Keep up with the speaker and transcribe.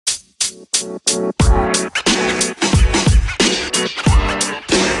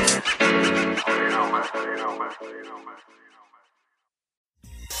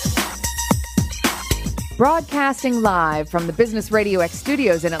Broadcasting live from the Business Radio X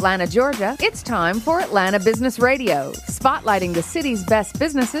studios in Atlanta, Georgia, it's time for Atlanta Business Radio, spotlighting the city's best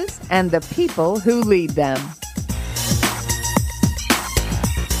businesses and the people who lead them.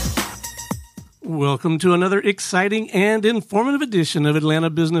 Welcome to another exciting and informative edition of Atlanta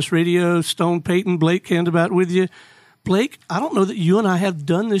Business Radio. Stone Payton, Blake Candabat with you. Blake, I don't know that you and I have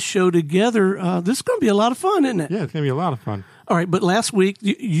done this show together. This is going to be a lot of fun, isn't it? Yeah, it's going to be a lot of fun. All right, but last week,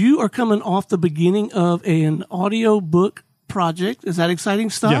 you are coming off the beginning of an audio book project. Is that exciting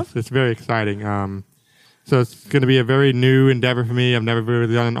stuff? Yes, it's very exciting. So it's going to be a very new endeavor for me. I've never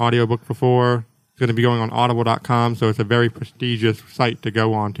really done an audiobook before. It's going to be going on audible.com, so it's a very prestigious site to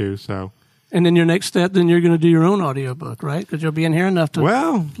go on to. So. And then your next step, then you're going to do your own audiobook, right? Because you'll be in here enough to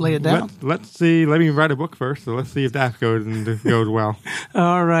lay it down. Let's see. Let me write a book first, so let's see if that goes well.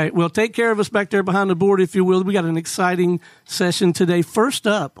 All right. Well, take care of us back there behind the board, if you will. We got an exciting session today. First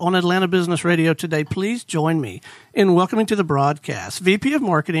up on Atlanta Business Radio today, please join me in welcoming to the broadcast VP of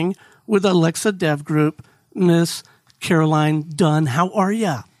Marketing with Alexa Dev Group, Miss Caroline Dunn. How are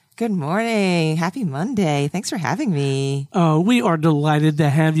you? Good morning. Happy Monday. Thanks for having me. We are delighted to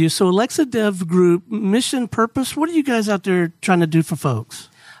have you. So Alexa Dev Group, mission, purpose, what are you guys out there trying to do for folks?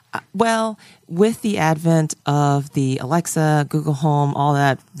 Well, with the advent of the Alexa, Google Home, all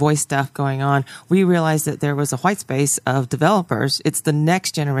that voice stuff going on, we realized that there was a white space of developers. It's the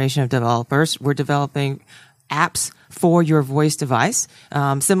next generation of developers. We're developing apps for your voice device,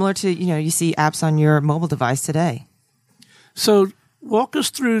 similar to, you see apps on your mobile device today. So walk us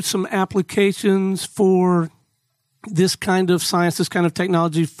through some applications for this kind of science, this kind of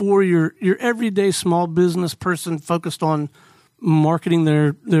technology for your everyday small business person focused on marketing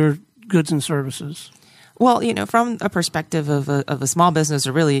their goods and services. Well, from a perspective of a small business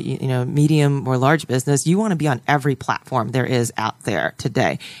or really, medium or large business, you want to be on every platform there is out there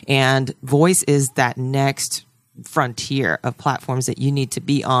today. And voice is that next frontier of platforms that you need to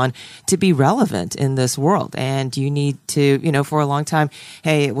be on to be relevant in this world. And you need to, for a long time,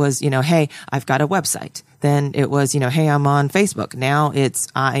 hey, it was, hey, I've got a website. Then it was, hey, I'm on Facebook. Now it's,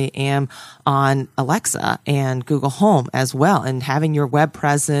 I am on Alexa and Google Home as well. And having your web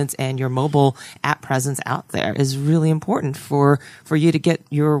presence and your mobile app presence out there is really important for you to get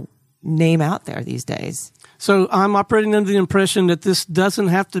your name out there these days. So I'm operating under the impression that this doesn't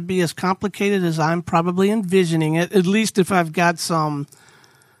have to be as complicated as I'm probably envisioning it, at least if I've got some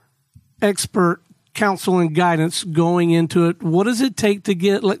expert counsel and guidance going into it. What does it take to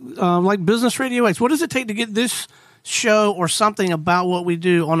get, like Business Radio X, what does it take to get this show or something about what we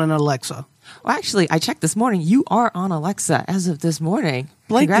do on an Alexa? Well, actually, I checked this morning. You are on Alexa as of this morning.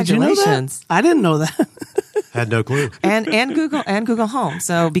 Blake, congratulations. Did you know that? I didn't know that. Had no clue. And Google Home.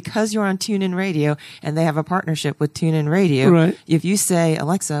 So because you're on TuneIn Radio and they have a partnership with TuneIn Radio, right. If you say,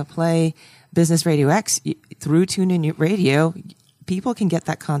 Alexa, play Business Radio X through TuneIn Radio, people can get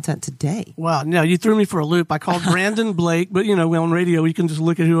that content today. Wow. No, you threw me for a loop. I called Brandon Blake, but on radio, you can just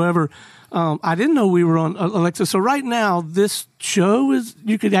look at whoever. I didn't know we were on Alexa. So right now, this show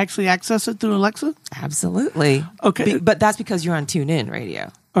you could actually access it through Alexa? Absolutely. Okay. But that's because you're on TuneIn Radio.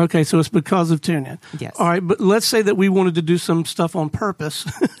 Okay, so it's because of TuneIn. Yes. All right, but let's say that we wanted to do some stuff on purpose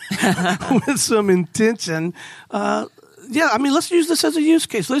with some intention. Let's use this as a use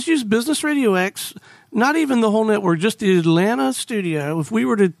case. Let's use Business Radio X, not even the whole network, just the Atlanta studio. If we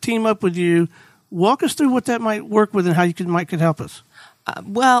were to team up with you, walk us through what that might work with and how you could help us.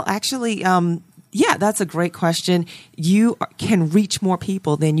 Yeah, that's a great question. You can reach more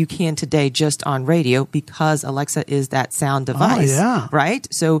people than you can today just on radio because Alexa is that sound device, right?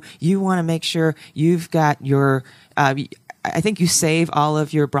 So you want to make sure you've got your, I think you save all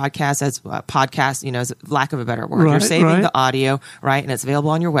of your broadcasts as podcasts, as lack of a better word. Right, you're saving the right. audio, right? And it's available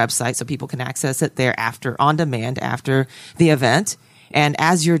on your website so people can access it there on demand after the event. And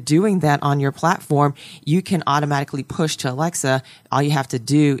as you're doing that on your platform, you can automatically push to Alexa. All you have to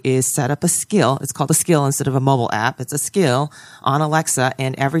do is set up a skill. It's called a skill instead of a mobile app. It's a skill on Alexa.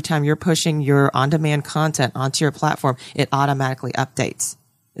 And every time you're pushing your on-demand content onto your platform, it automatically updates.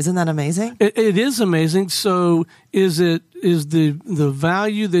 Isn't that amazing? It is amazing. So is the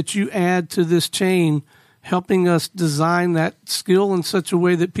value that you add to this chain helping us design that skill in such a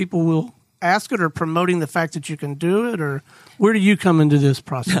way that people will ask it, or promoting the fact that you can do it, or Where do you come into this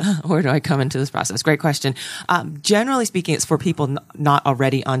process? Where do I come into this process? Great question. Generally speaking, it's for people not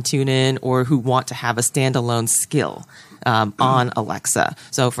already on TuneIn or who want to have a standalone skill on Alexa.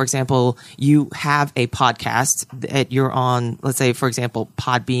 So, for example, you have a podcast that you're on, let's say, for example,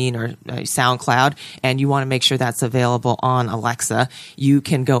 Podbean or SoundCloud, and you want to make sure that's available on Alexa. You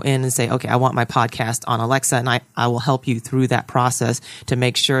can go in and say, okay, I want my podcast on Alexa, and I will help you through that process to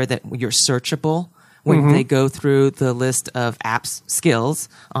make sure that you're searchable when they go through the list of apps skills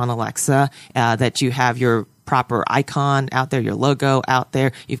on Alexa, that you have your proper icon out there, your logo out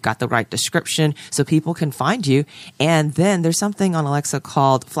there, you've got the right description so people can find you. And then there's something on Alexa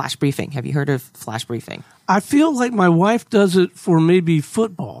called flash briefing. Have you heard of flash briefing? I feel like my wife does it for maybe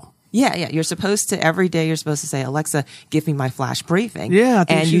football. Yeah. You're supposed to, every day you're supposed to say, Alexa, give me my flash briefing. Yeah.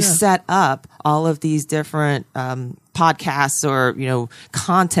 And you set up all of these different podcasts or,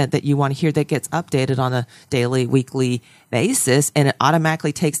 content that you want to hear that gets updated on a daily, weekly basis. And it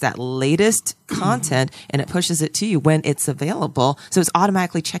automatically takes that latest content and it pushes it to you when it's available. So it's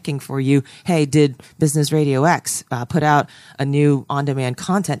automatically checking for you. Hey, did Business Radio X put out a new on-demand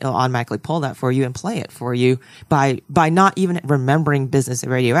content? It'll automatically pull that for you and play it for you by not even remembering Business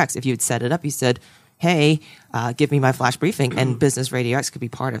Radio X. If you'd set it up, you said, hey, give me my flash briefing, and Business Radio X could be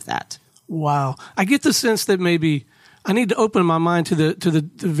part of that. Wow. I get the sense that maybe I need to open my mind to the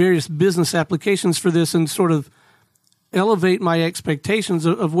various business applications for this and sort of elevate my expectations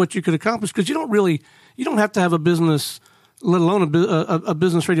of what you could accomplish, because you don't have to have a business, let alone a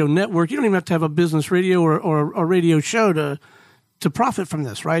business radio network. You don't even have to have a business radio or a radio show to profit from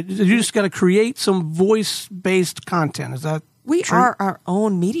this, right? You just got to create some voice-based content. Is that We true? are our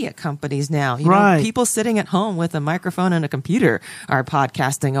own media companies now. Right. People sitting at home with a microphone and a computer are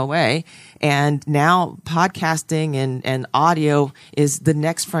podcasting away. And now podcasting and audio is the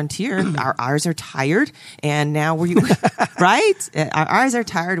next frontier. Our eyes are tired. And now right? Our eyes are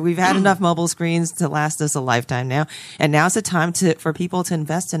tired. We've had enough mobile screens to last us a lifetime now. And now's the time for people to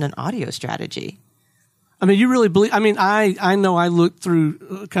invest in an audio strategy. I mean, you really believe, I know I look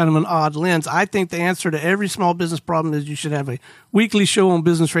through kind of an odd lens. I think the answer to every small business problem is you should have a weekly show on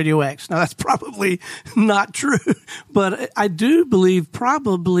Business Radio X. Now, that's probably not true, but I do believe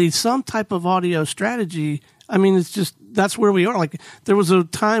probably some type of audio strategy. I mean, it's just, that's where we are. Like, there was a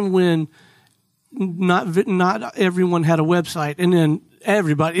time when not everyone had a website, and then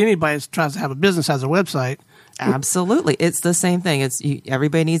anybody that tries to have a business has a website. Absolutely. It's the same thing.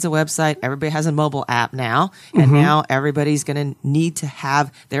 Everybody needs a website. Everybody has a mobile app now. And now everybody's going to need to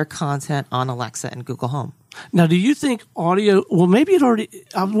have their content on Alexa and Google Home. Now, do you think audio, well, maybe what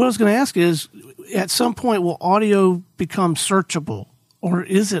I was going to ask is, at some point, will audio become searchable? Or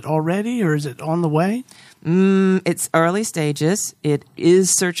is it already, or is it on the way? It's early stages. It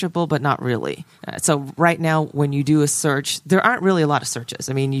is searchable, but not really. So right now, when you do a search, there aren't really a lot of searches.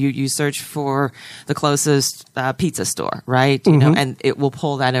 I mean, you search for the closest pizza store, right? You know, and it will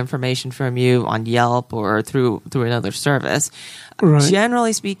pull that information from you on Yelp or through another service. Right.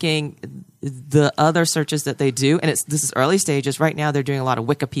 Generally speaking, the other searches that they do, and this is early stages. Right now, they're doing a lot of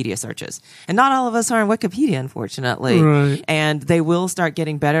Wikipedia searches. And not all of us are in Wikipedia, unfortunately. Right. And they will start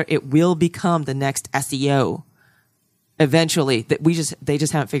getting better. It will become the next SEO eventually. They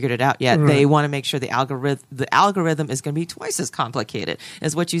just haven't figured it out yet. Right. They want to make sure the algorithm is going to be twice as complicated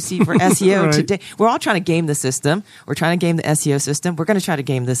as what you see for SEO Right. today. We're all trying to game the system. We're trying to game the SEO system. We're going to try to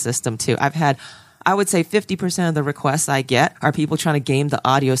game this system too. I would say 50% of the requests I get are people trying to game the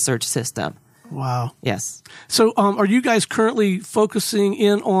audio search system. Wow. Yes. So are you guys currently focusing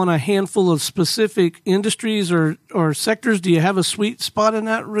in on a handful of specific industries or sectors? Do you have a sweet spot in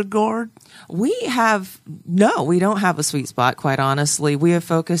that regard? We don't have a sweet spot, quite honestly. We have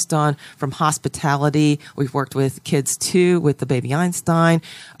focused on from hospitality. We've worked with kids too, with the Baby Einstein.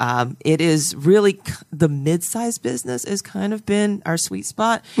 It is really the mid-sized business has kind of been our sweet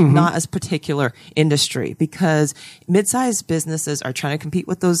spot, not as particular industry, because mid-sized businesses are trying to compete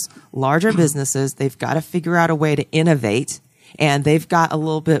with those larger businesses. They've got to figure out a way to innovate. And they've got a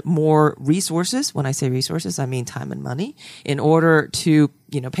little bit more resources. When I say resources, I mean time and money, in order to,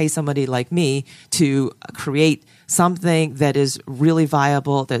 pay somebody like me to create something that is really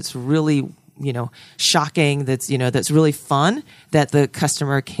viable, that's really, shocking, that's really fun, that the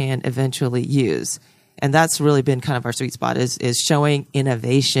customer can eventually use. And that's really been kind of our sweet spot is showing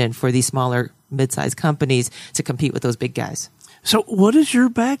innovation for these smaller, mid-sized companies to compete with those big guys. So what is your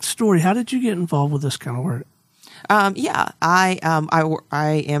backstory? How did you get involved with this kind of work? I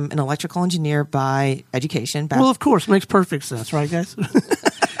am an electrical engineer by education. Well, of course, makes perfect sense, right, guys?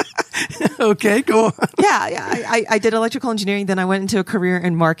 Okay, go on. I did electrical engineering. Then I went into a career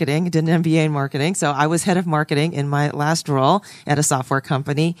in marketing, did an MBA in marketing. So I was head of marketing in my last role at a software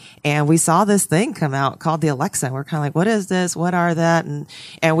company. And we saw this thing come out called the Alexa. We're kind of like, what is this? What are that?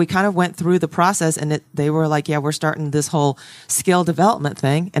 And we kind of went through the process, and they were like, yeah, we're starting this whole skill development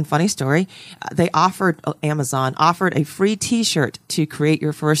thing. And funny story, Amazon offered a free t-shirt to create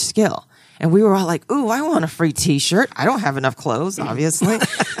your first skill. And we were all like, ooh, I want a free t-shirt. I don't have enough clothes, obviously.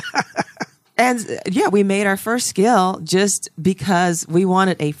 And yeah, we made our first skill just because we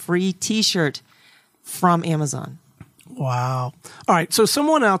wanted a free t-shirt from Amazon. Wow. All right. So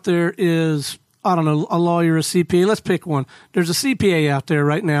someone out there is, I don't know, a lawyer, a CPA. Let's pick one. There's a CPA out there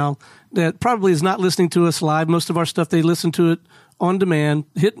right now that probably is not listening to us live. Most of our stuff, they listen to it on demand.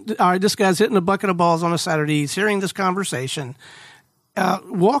 All right, this guy's hitting a bucket of balls on a Saturday. He's hearing this conversation.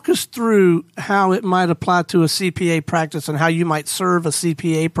 Walk us through how it might apply to a CPA practice and how you might serve a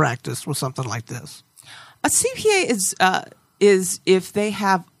CPA practice with something like this. A CPA is if they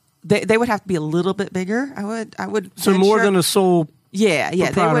have they would have to be a little bit bigger. I would so more than a sole. Yeah,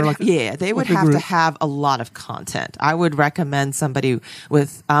 they would have to have a lot of content. I would recommend somebody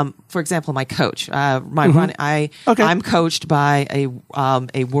with, for example, my coach. I'm coached by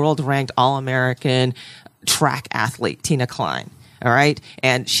a world ranked All-American track athlete, Tina Klein. All right.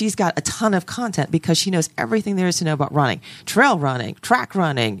 And she's got a ton of content because she knows everything there is to know about running, trail running, track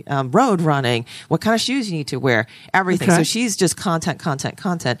running, road running, what kind of shoes you need to wear, everything. Okay. So she's just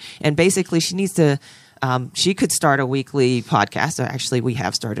content. And basically she needs to, she could start a weekly podcast. So actually, we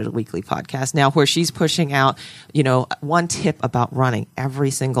have started a weekly podcast now where she's pushing out, one tip about running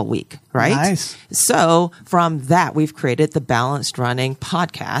every single week, right? Nice. So from that, we've created the Balanced Running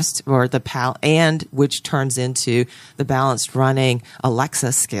podcast, or and which turns into the Balanced Running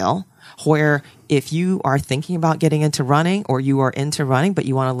Alexa skill, where if you are thinking about getting into running or you are into running, but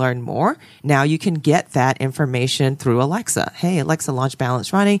you want to learn more, now you can get that information through Alexa. Hey, Alexa, launch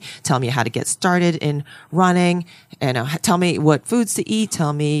Balanced Running. Tell me how to get started in running, and tell me what foods to eat.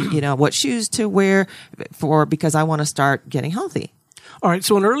 Tell me, what shoes to wear because I want to start getting healthy. All right.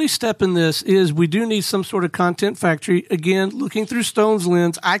 So an early step in this is we do need some sort of content factory. Again, looking through Stone's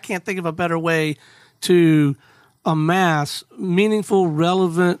lens, I can't think of a better way to amass meaningful,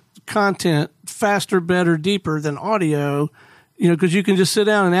 relevant content faster, better, deeper than audio, because you can just sit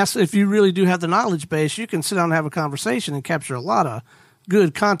down and ask. If you really do have the knowledge base, you can sit down and have a conversation and capture a lot of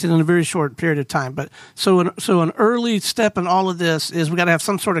good content in a very short period of time. But so an early step in all of this is we got to have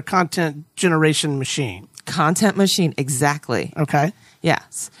some sort of content generation machine. Content machine, exactly. Okay.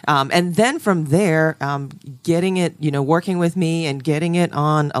 Yes. And then from there, getting it, working with me and getting it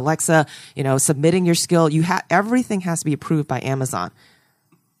on Alexa, submitting your skill, everything has to be approved by Amazon.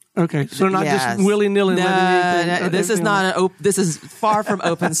 Okay, so not just willy-nilly. This is not this is far from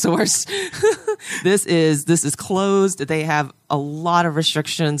open source. This is closed. They have a lot of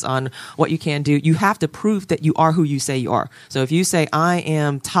restrictions on what you can do. You have to prove that you are who you say you are. So if you say I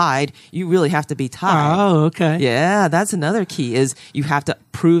am Tide, you really have to be Tide. Oh, okay. Yeah, that's another key is you have to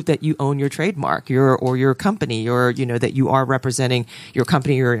prove that you own your trademark, your company, that you are representing your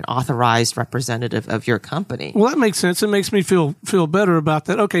company. You're an authorized representative of your company. Well, that makes sense. It makes me feel better about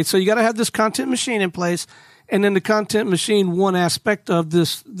that. Okay, so you got to have this content machine in place, and then the content machine, one aspect of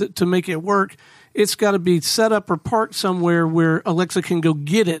this to make it work, it's got to be set up or parked somewhere where Alexa can go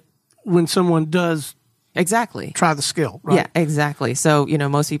get it when someone does exactly try the skill, right? Yeah, exactly. So,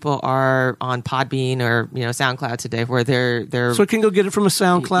 most people are on Podbean or, SoundCloud today where they're so it can go get it from a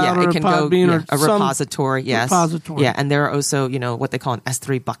SoundCloud or a Podbean or a repository. Yes. Repository. Yeah. And there are also, what they call an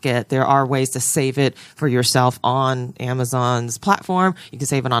S3 bucket. There are ways to save it for yourself on Amazon's platform. You can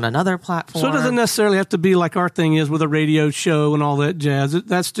save it on another platform. So it doesn't necessarily have to be like our thing is with a radio show and all that jazz.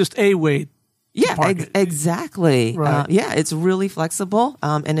 That's just a way. Yeah, exactly. Right. It's really flexible,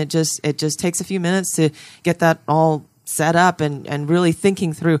 and it just takes a few minutes to get that all set up and really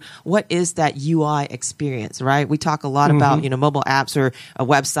thinking through what is that UI experience, right? We talk a lot about, mobile apps or a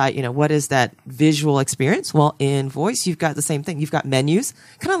website, what is that visual experience? Well, in voice, you've got the same thing. You've got menus,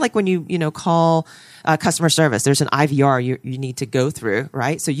 kind of like when you call customer service. There's an IVR you need to go through,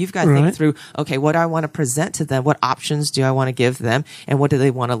 right? So you've got to think through, okay, what do I want to present to them? What options do I want to give them? And what do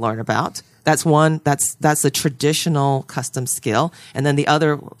they want to learn about? That's the traditional custom skill. And then the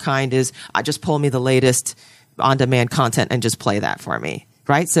other kind is just pull me the latest on-demand content and just play that for me.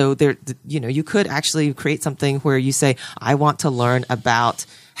 Right. So you could actually create something where you say, I want to learn about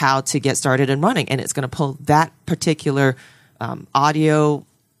how to get started in running. And it's going to pull that particular audio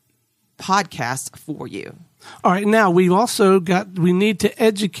podcast for you. All right. Now we need to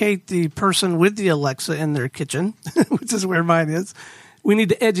educate the person with the Alexa in their kitchen, which is where mine is. we need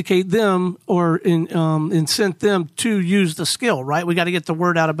to educate them or incent them to use the skill, right? We got to get the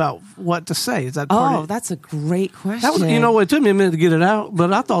word out about what to say. Is that part of it? That's a great question. That was, it took me a minute to get it out,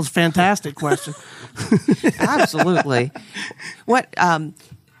 but I thought it was a fantastic question. Absolutely.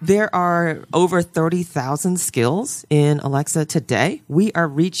 There are over 30,000 skills in Alexa today. We are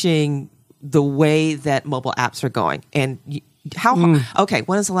reaching the way that mobile apps are going. And okay,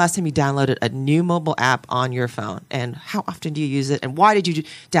 when is the last time you downloaded a new mobile app on your phone? And how often do you use it? And why did you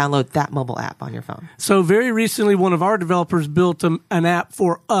download that mobile app on your phone? So very recently, one of our developers built an app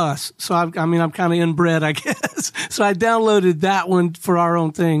for us. So I'm kind of inbred, I guess. So I downloaded that one for our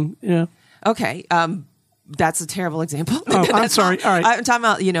own thing. Yeah. Okay. That's a terrible example. Oh, I'm sorry. All right. I'm talking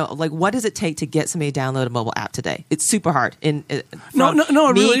about, what does it take to get somebody to download a mobile app today? It's super hard. It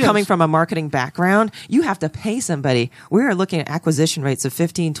really coming from a marketing background, you have to pay somebody. We are looking at acquisition rates of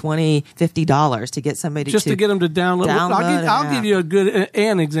 $15, $20, $50 to get somebody to get them to download. I'll give you a good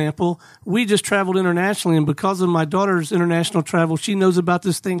example. We just traveled internationally, and because of my daughter's international travel, she knows about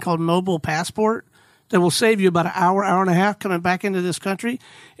this thing called Mobile Passport that will save you about an hour and a half coming back into this country.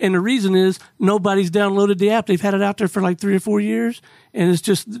 And the reason is nobody's downloaded the app. They've had it out there for like 3 or 4 years, and it's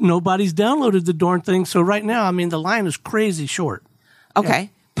just nobody's downloaded the darn thing. So right now, the line is crazy short. Okay. Yeah.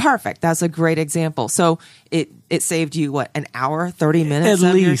 Perfect. That's a great example. So it saved you an hour, 30 minutes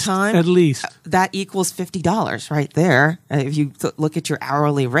of your time? At least. That equals $50 right there. If you look at your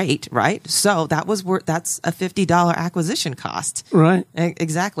hourly rate, right? So that's a $50 acquisition cost. Right.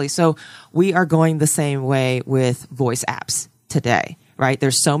 Exactly. So we are going the same way with voice apps today, right?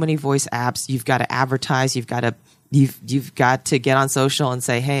 There's so many voice apps. You've got to advertise. You've got to get on social and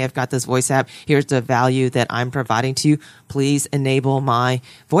say, hey, I've got this voice app. Here's the value that I'm providing to you. Please enable my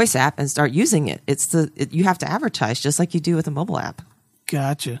voice app and start using it. You have to advertise just like you do with a mobile app.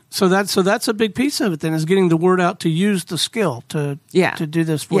 Gotcha. So that's a big piece of it then, is getting the word out to use the skill to do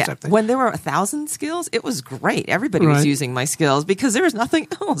this voice app thing. When there were 1,000 skills, it was great. Everybody was using my skills because there was nothing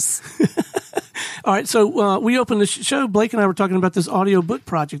else. All right, so we opened the show. Blake and I were talking about this audio book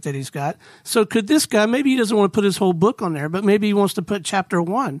project that he's got. So could this guy, maybe he doesn't want to put his whole book on there, but maybe he wants to put chapter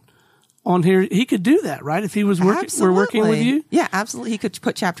 1 on here. He could do that, right? If he was working with you? Yeah, absolutely. He could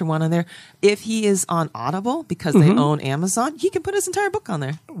put chapter 1 on there. If he is on Audible, because they own Amazon, he can put his entire book on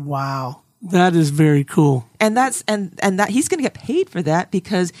there. Wow. That is very cool. And that he's going to get paid for that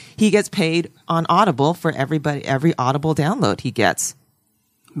because he gets paid on Audible for every Audible download he gets.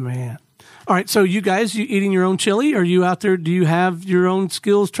 Man. All right, so you guys, you eating your own chili? Are you out there? Do you have your own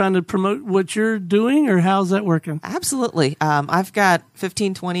skills trying to promote what you're doing, or how's that working? Absolutely. I've got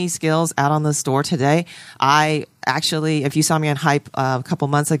 15, 20 skills out on the store today. I actually, if you saw me on Hype a couple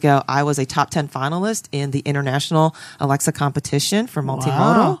months ago, I was a top 10 finalist in the International Alexa competition for multimodal.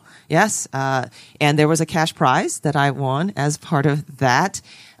 Wow. Yes. And there was a cash prize that I won as part of that.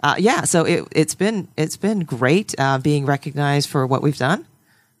 So it's been great being recognized for what we've done.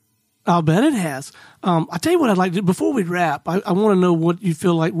 I'll bet it has. I'll tell you what I'd like to do. Before we wrap, I want to know what you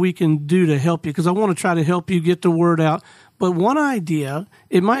feel like we can do to help you, because I want to try to help you get the word out. But one idea,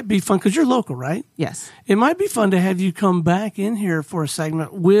 it might be fun, because you're local, right? Yes. It might be fun to have you come back in here for a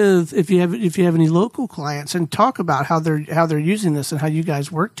segment with, if you have any local clients, and talk about how they're using this and how you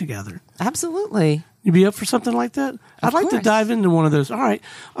guys work together. Absolutely. You be up for something like that? I'd like to dive into one of those. All right.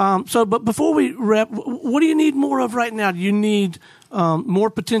 But before we wrap, what do you need more of right now? Do you need more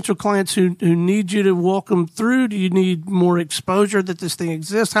potential clients who need you to walk them through? Do you need more exposure that this thing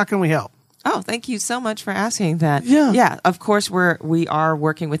exists? How can we help? Oh, thank you so much for asking that. Yeah. Yeah, of course, we are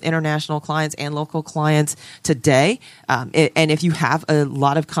working with international clients and local clients today. And if you have a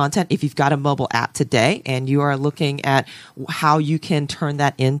lot of content, if you've got a mobile app today and you are looking at how you can turn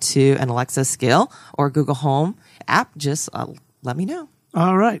that into an Alexa skill or Google Home app, just let me know.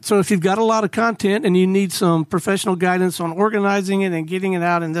 All right. So if you've got a lot of content and you need some professional guidance on organizing it and getting it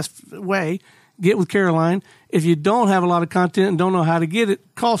out in this way, get with Caroline. If you don't have a lot of content and don't know how to get it,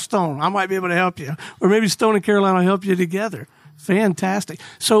 call Stone. I might be able to help you. Or maybe Stone and Caroline will help you together. Fantastic.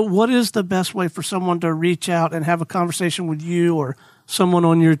 So what is the best way for someone to reach out and have a conversation with you or someone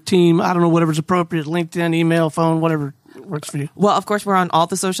on your team? I don't know, whatever's appropriate, LinkedIn, email, phone, whatever works for you. Well, of course, we're on all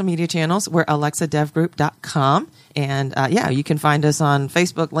the social media channels. We're alexadevgroup.com. And you can find us on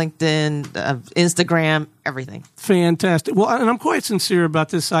Facebook, LinkedIn, Instagram, everything. Fantastic. Well, and I'm quite sincere about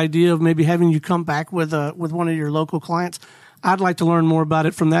this idea of maybe having you come back with one of your local clients. I'd like to learn more about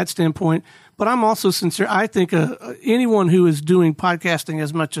it from that standpoint. But I'm also sincere. I think anyone who is doing podcasting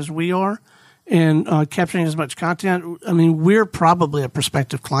as much as we are and capturing as much content, we're probably a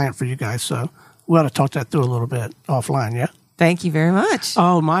prospective client for you guys. So we ought to talk that through a little bit offline, yeah? Thank you very much.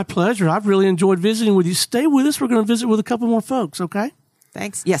 Oh, my pleasure. I've really enjoyed visiting with you. Stay with us. We're going to visit with a couple more folks, okay?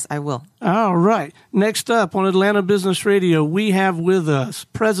 Thanks. Yes, I will. All right. Next up on Atlanta Business Radio, we have with us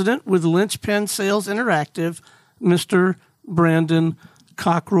President with Lynchpin Sales Interactive, Mr. Brandon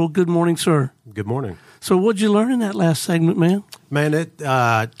Cockrell. Good morning, sir. Good morning. So what'd you learn in that last segment, man? Man,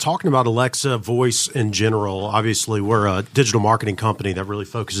 talking about Alexa voice in general, obviously we're a digital marketing company that really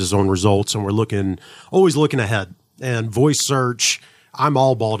focuses on results, and we're always looking ahead. And voice search, I'm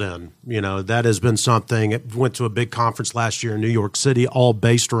all bought in. That has been something. I went to a big conference last year in New York City, all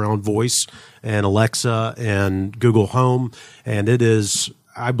based around voice and Alexa and Google Home. And it is,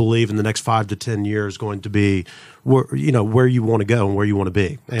 I believe, in the next 5 to 10 years going to be where you want to go and where you want to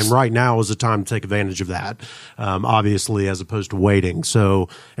be. And right now is the time to take advantage of that, obviously, as opposed to waiting. So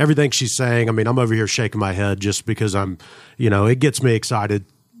everything she's saying, I'm over here shaking my head just because it gets me excited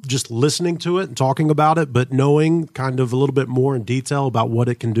just listening to it and talking about it, but knowing kind of a little bit more in detail about what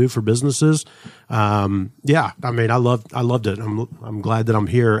it can do for businesses. I loved it. I'm glad that I'm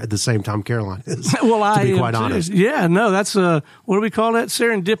here at the same time Caroline is. Well, to be quite honest. Yeah, no, that's what do we call that?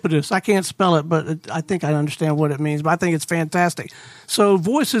 Serendipitous. I can't spell it, but I think I understand what it means. But I think it's fantastic. So,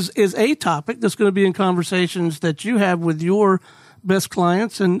 voice is a topic that's going to be in conversations that you have with your best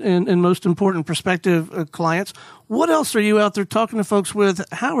clients and most important prospective clients. What else are you out there talking to folks with?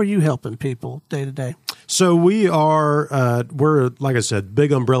 How are you helping people day to day? So we're, like I said,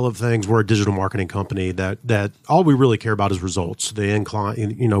 big umbrella of things. We're a digital marketing company that all we really care about is results, the end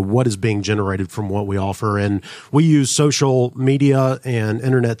client, what is being generated from what we offer. And we use social media and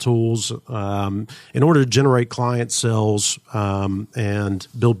internet tools in order to generate client sales and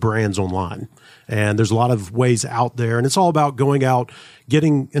build brands online. And there's a lot of ways out there, and it's all about going out,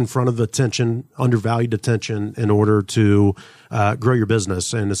 getting in front of undervalued attention in order to grow your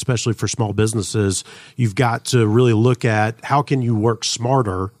business. And especially for small businesses, you've got to really look at how can you work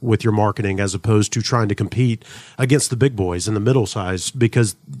smarter with your marketing as opposed to trying to compete against the big boys and the middle size,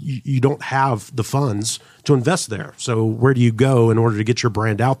 because you don't have the funds to invest there. So where do you go in order to get your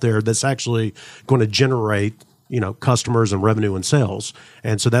brand out there that's actually going to generate customers and revenue and sales?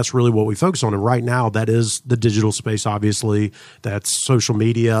 And so that's really what we focus on. And right now, that is the digital space, obviously. That's social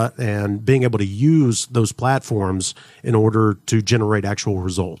media and being able to use those platforms in order to generate actual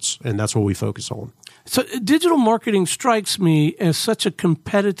results. And that's what we focus on. So digital marketing strikes me as such a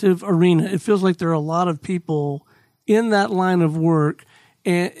competitive arena. It feels like there are a lot of people in that line of work.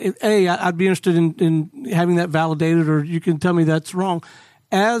 And I'd be interested in having that validated, or you can tell me that's wrong.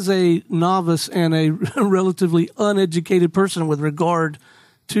 As a novice and a relatively uneducated person with regard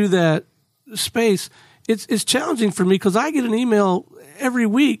to that space, it's challenging for me because I get an email every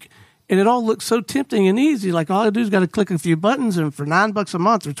week and it all looks so tempting and easy. Like all I do is got to click a few buttons, and for $9 a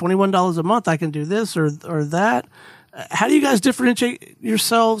month or $21 a month, I can do this or that. How do you guys differentiate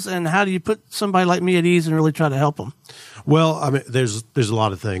yourselves, and how do you put somebody like me at ease and really try to help them? Well, there's a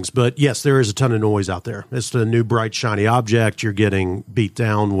lot of things, but yes, there is a ton of noise out there. It's the new bright, shiny object. You're getting beat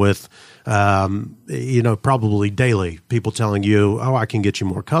down with, probably daily people telling you, oh, I can get you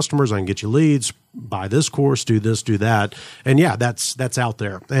more customers. I can get you leads, buy this course, do this, do that. And yeah, that's out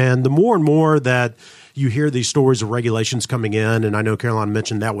there. And the more and more that you hear these stories of regulations coming in, and I know Caroline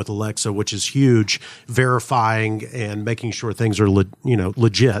mentioned that with Alexa, which is huge, verifying and making sure things are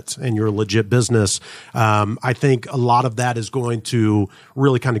legit and you're a legit business. I think a lot of that is going to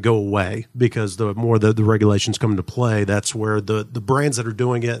really kind of go away, because the more the regulations come into play, that's where the brands that are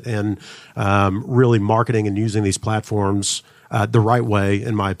doing it and really marketing and using these platforms the right way,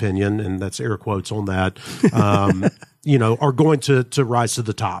 in my opinion, and that's air quotes on that, are going to rise to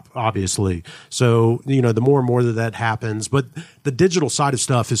the top, obviously. So, the more and more that happens, but the digital side of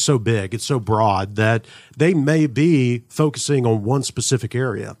stuff is so big, it's so broad that they may be focusing on one specific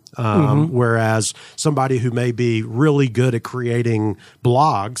area. Whereas somebody who may be really good at creating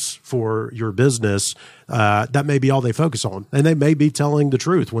blogs for your business, that may be all they focus on. And they may be telling the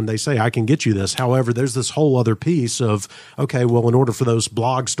truth when they say, I can get you this. However, there's this whole other piece of, okay, well, in order for those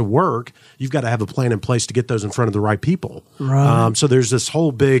blogs to work, you've got to have a plan in place to get those in front of the right people. Right. So there's this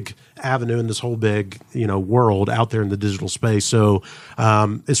whole big avenue and this whole big, world out there in the digital space. So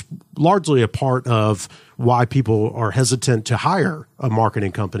it's largely a part of why people are hesitant to hire a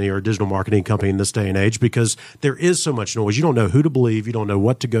marketing company or a digital marketing company in this day and age, because there is so much noise. You don't know who to believe. You don't know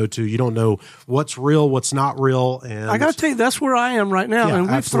what to go to. You don't know what's real, what's not real. And I got to tell you, that's where I am right now. Yeah,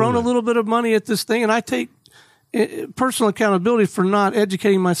 and we've thrown a little bit of money at this thing, and I take personal accountability for not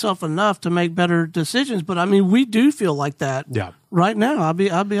educating myself enough to make better decisions. But we do feel like that. Yeah. Right now, I'll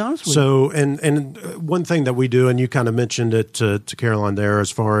be honest with you. So, and one thing that we do, and you kind of mentioned it to Caroline there, as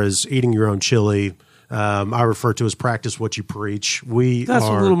far as eating your own chili, I refer to as practice what you preach. That's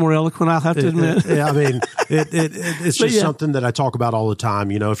a little more eloquent, I'll have to admit. I mean, it's just something that I talk about all the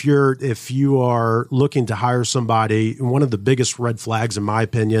time. You know, if you are looking to hire somebody, one of the biggest red flags, in my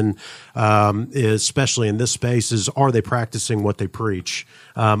opinion, is, especially in this space, is are they practicing what they preach?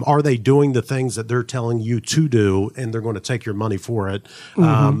 Are they doing the things that they're telling you to do, and they're going to take your money for it?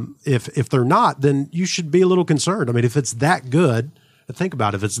 If they're not, then you should be a little concerned. I mean, if it's that good. Think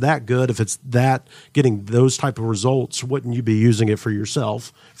about it. If it's that good, if it's that getting those type of results, wouldn't you be using it for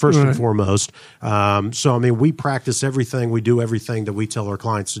yourself first and foremost? So, I mean, we practice everything. We do everything that we tell our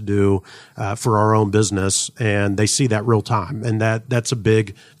clients to do for our own business, and they see that real time. And that's a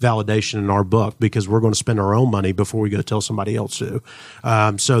big validation in our book, because we're going to spend our own money before we go tell somebody else to.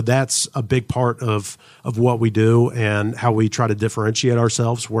 So that's a big part of what we do and how we try to differentiate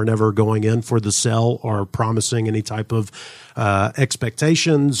ourselves. We're never going in for the sell or promising any type of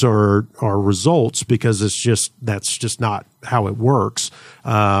expectations or results, because that's just not how it works.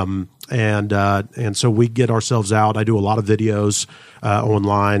 And so we get ourselves out. I do a lot of videos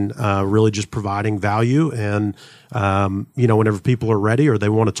online, really just providing value. And whenever people are ready or they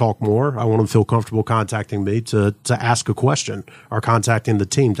want to talk more, I want them to feel comfortable contacting me to ask a question, or contacting the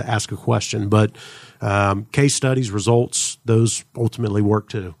team to ask a question. But case studies, results, those ultimately work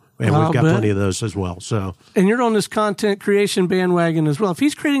too. And we've got plenty of those as well. So, and you're on this content creation bandwagon as well. If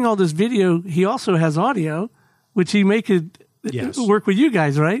he's creating all this video, he also has audio, which he could work with you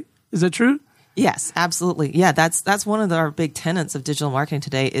guys, right? Is that true? Yes, absolutely. Yeah, that's one of our big tenets of digital marketing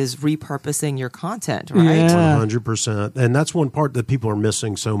today, is repurposing your content, right? Yeah. 100%. And that's one part that people are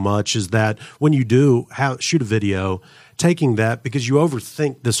missing so much, is that when you do shoot a video, taking that, because you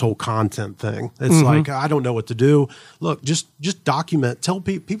overthink this whole content thing. It's like, I don't know what to do. Look, just document. Tell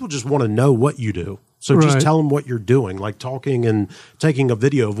people just want to know what you do. So just tell them what you're doing, like talking and taking a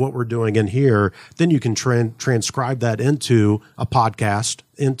video of what we're doing in here. Then you can transcribe that into a podcast,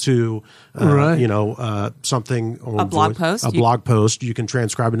 into something on a blog post. A blog post. You can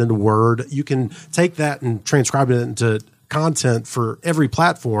transcribe it into Word. You can take that and transcribe it into content for every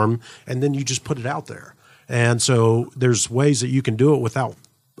platform, and then you just put it out there. And so there's ways that you can do it without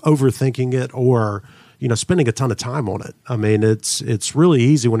overthinking it or spending a ton of time on it. I mean, it's really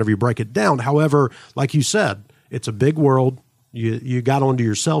easy whenever you break it down. However, like you said, it's a big world. You got onto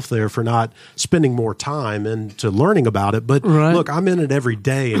yourself there for not spending more time into learning about it. But look, I'm in it every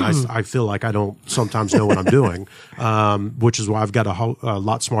day, and I feel like I don't sometimes know what I'm doing, which is why I've got a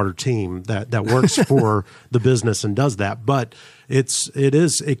lot smarter team that works for the business and does that. But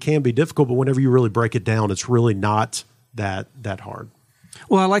it can be difficult, but whenever you really break it down, it's really not that hard.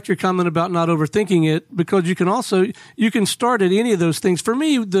 Well, I like your comment about not overthinking it, because you can start at any of those things. For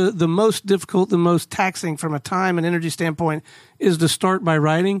me, the most difficult, the most taxing from a time and energy standpoint is to start by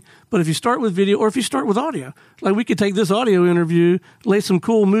writing. But if you start with video, or if you start with audio, like we could take this audio interview, lay some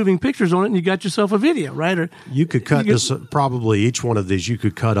cool moving pictures on it, and you got yourself a video, right? Or you could cut this, probably each one of these you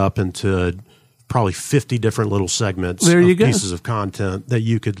could cut up into probably 50 different little segments of pieces of content that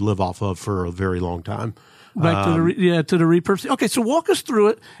you could live off of for a very long time. Back to the repurposing. Okay, so walk us through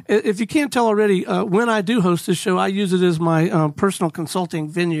it. If you can't tell already, when I do host this show, I use it as my personal consulting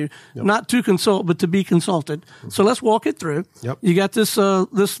venue, not to consult, but to be consulted. So let's walk it through. Yep. You got this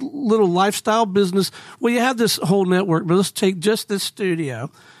little lifestyle business. Well, you have this whole network, but let's take just this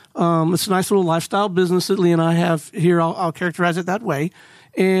studio. It's a nice little lifestyle business that Lee and I have here. I'll characterize it that way.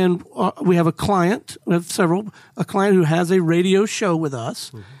 And we have a client. We have a client who has a radio show with us.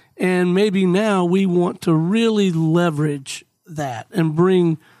 Mm-hmm. And maybe now we want to really leverage that and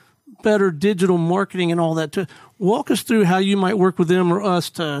bring better digital marketing and all that. To walk us through how you might work with them or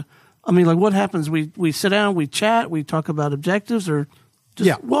us to, what happens? We sit down, we chat, we talk about objectives, or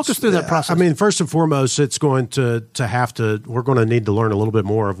just walk us through that process. First and foremost, it's going to we're going to need to learn a little bit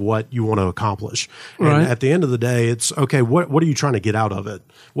more of what you want to accomplish. And at the end of the day, it's okay, what are you trying to get out of it?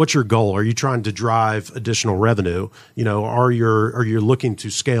 What's your goal? Are you trying to drive additional revenue? Are you looking to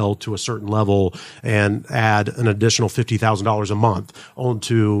scale to a certain level and add an additional $50,000 a month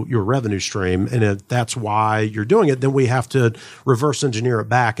onto your revenue stream? And if that's why you're doing it, then we have to reverse engineer it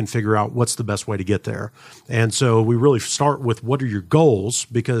back and figure out what's the best way to get there. And so we really start with, what are your goals?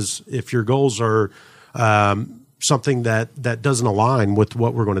 Because if your goals are something that doesn't align with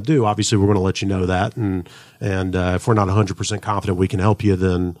what we're going to do, obviously we're going to let you know that. And if we're not 100% confident we can help you,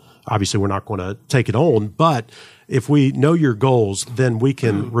 then obviously we're not going to take it on. But if we know your goals, then we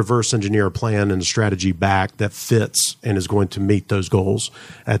can reverse engineer a plan and a strategy back that fits and is going to meet those goals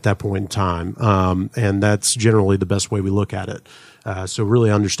at that point in time. And that's generally the best way we look at it. So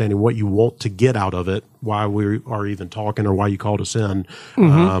really understanding what you want to get out of it, why we are even talking or why you called us in.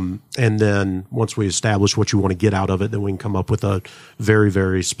 And then once we establish what you want to get out of it, then we can come up with a very,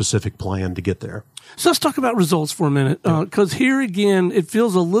 very specific plan to get there. So let's talk about results for a minute, because here again, it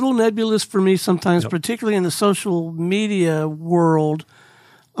feels a little nebulous for me sometimes, particularly in the social media world.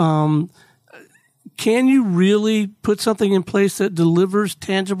 Can you really put something in place that delivers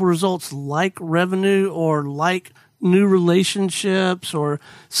tangible results like revenue or like new relationships or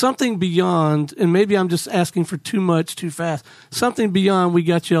something beyond? And maybe I'm just asking for too much too fast. Something beyond, we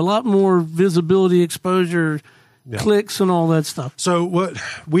got you a lot more visibility, exposure, clicks and all that stuff. So what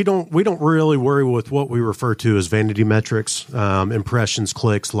we don't really worry with what we refer to as vanity metrics, impressions,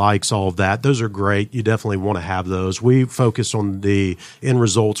 clicks, likes, all of that. Those are great. You definitely want to have those. We focus on the end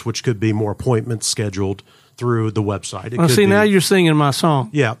results, which could be more appointments scheduled through the website. Now you're singing my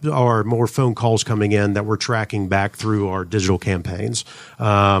song. Yeah, or more phone calls coming in that we're tracking back through our digital campaigns,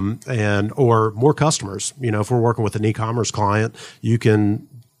 or more customers. If we're working with an e-commerce client, you can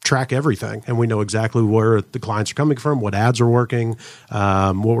track everything, and we know exactly where the clients are coming from, what ads are working,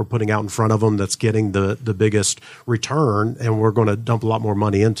 what we're putting out in front of them that's getting the biggest return, and we're going to dump a lot more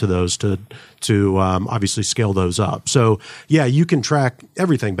money into those to obviously scale those up. So yeah, you can track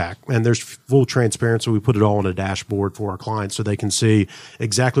everything back, and there's full transparency. We put it all on a dashboard for our clients so they can see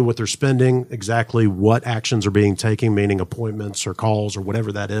exactly what they're spending, exactly what actions are being taken, meaning appointments or calls or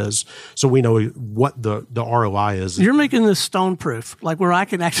whatever that is. So we know what the ROI is. You're making this stone proof, like where I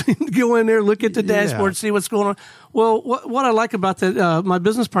can actually go in there, look at the dashboard, see what's going on. Well, what I like about that, my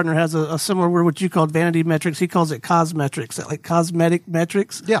business partner has a similar word, what you called vanity metrics. He calls it cosmetrics, like cosmetic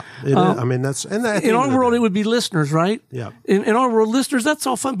metrics. Yeah. I mean, that's, and that, in our world, it would be listeners, right? Yeah. In our world, listeners, that's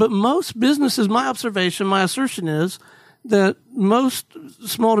all fun. But most businesses, my assertion is that most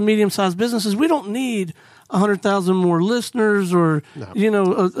small to medium sized businesses, we don't need 100,000 more listeners or,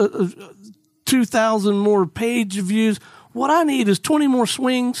 2,000 more page views. What I need is 20 more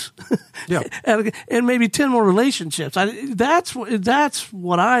swings, and maybe 10 more relationships. That's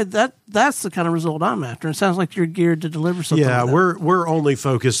the kind of result I'm after. It sounds like you're geared to deliver something. Yeah, like that. we're only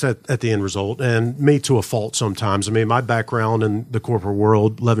focused at the end result, and me to a fault sometimes. I mean, my background in the corporate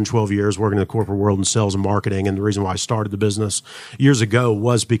world, 11, 12 years working in the corporate world in sales and marketing, and the reason why I started the business years ago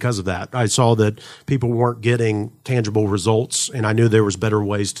was because of that. I saw that people weren't getting tangible results, and I knew there was better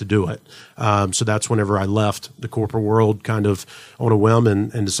ways to do it. So that's whenever I left the corporate world kind of on a whim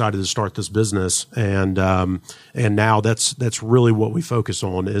and decided to start this business. And now that's really what we focus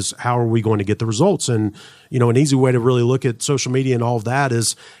on is how are we going to get the results? And, an easy way to really look at social media and all of that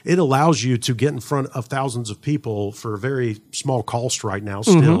is it allows you to get in front of thousands of people for a very small cost right now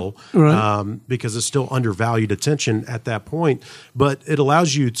still, because it's still undervalued attention at that point. But it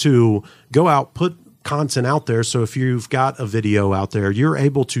allows you to go out, put content out there. So if you've got a video out there, you're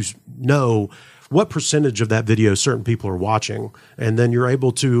able to know what percentage of that video certain people are watching. And then you're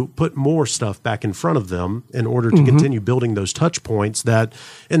able to put more stuff back in front of them in order to continue building those touch points that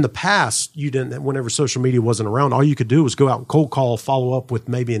in the past you didn't, whenever social media wasn't around, all you could do was go out and cold call, follow up with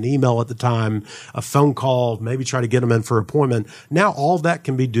maybe an email at the time, a phone call, maybe try to get them in for an appointment. Now all that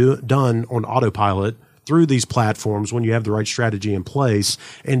can be done on autopilot through these platforms when you have the right strategy in place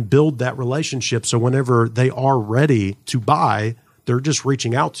and build that relationship. So whenever they are ready to buy, they're just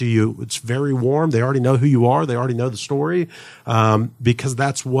reaching out to you. It's very warm. They already know who you are. They already know the story, because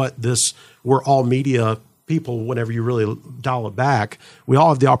that's what we're all media people. Whenever you really dial it back, we all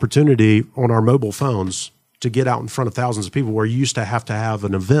have the opportunity on our mobile phones to get out in front of thousands of people where you used to have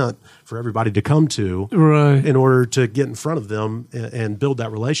an event for everybody to come to in order to get in front of them and build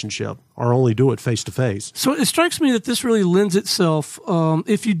that relationship, or only do it face to face. So it strikes me that this really lends itself,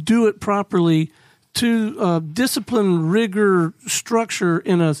 if you do it properly, to discipline, rigor, structure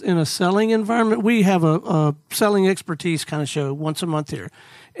in a selling environment. We have a selling expertise kind of show once a month here.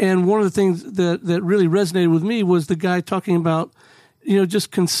 And one of the things that really resonated with me was the guy talking about,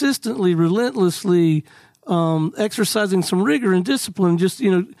 just consistently, relentlessly exercising some rigor and discipline. Just,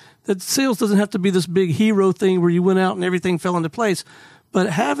 that sales doesn't have to be this big hero thing where you went out and everything fell into place. But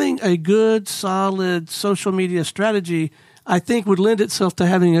having a good, solid social media strategy, I think, would lend itself to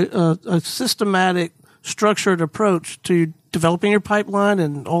having a systematic, structured approach to developing your pipeline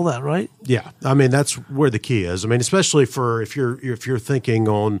and all that, right? Yeah, I mean that's where the key is. I mean, especially for if you're thinking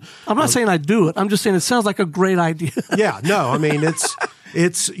on. I'm not saying I do it. I'm just saying it sounds like a great idea. Yeah, no, I mean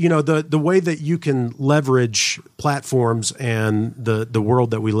It's, the way that you can leverage platforms and the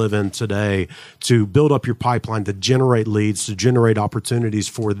world that we live in today to build up your pipeline, to generate leads, to generate opportunities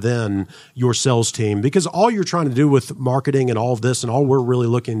for then your sales team. Because all you're trying to do with marketing and all of this, and all we're really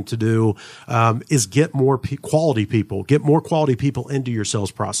looking to do is get more quality people into your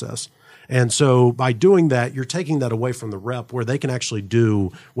sales process. And so by doing that, you're taking that away from the rep where they can actually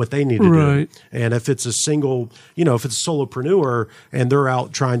do what they need to do. And if it's a single, if it's a solopreneur and they're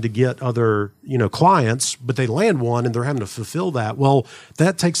out trying to get other, clients, but they land one and they're having to fulfill that, well,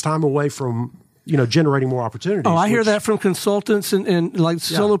 that takes time away from generating more opportunities. Oh, I hear that from consultants and like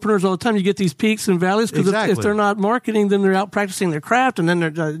solopreneurs all the time. You get these peaks and valleys because if they're not marketing, then they're out practicing their craft, and then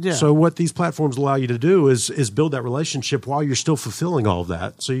they're So what these platforms allow you to do is build that relationship while you're still fulfilling all of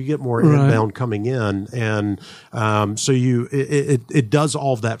that. So you get more inbound coming in, and so it does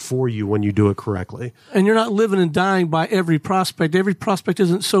all of that for you when you do it correctly. And you're not living and dying by every prospect. Every prospect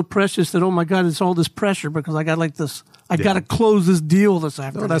isn't so precious that, oh my God, it's all this pressure because I got like this. I got to close this deal this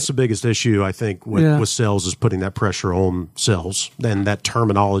afternoon. Well, that's the biggest issue, I think, with sales is putting that pressure on sales and that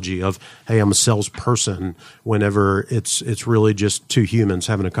terminology of, hey, I'm a salesperson, whenever it's really just two humans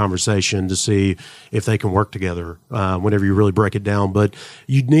having a conversation to see if they can work together, whenever you really break it down. But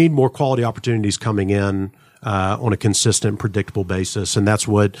you need more quality opportunities coming in on a consistent, predictable basis. And that's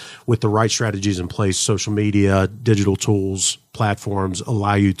what, with the right strategies in place, social media, digital tools, platforms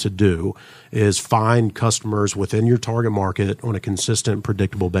allow you to do, is find customers within your target market on a consistent,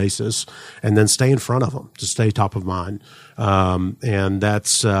 predictable basis, and then stay in front of them to stay top of mind. And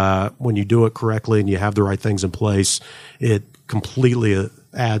that's when you do it correctly and you have the right things in place, it completely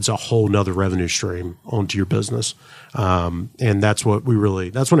adds a whole nother revenue stream onto your business. And that's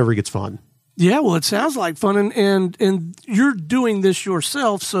whenever it gets fun. Yeah, well, it sounds like fun, and you're doing this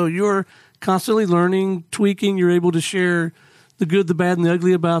yourself, so you're constantly learning, tweaking. You're able to share the good, the bad, and the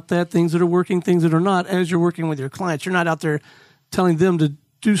ugly about that, things that are working, things that are not, as you're working with your clients. You're not out there telling them to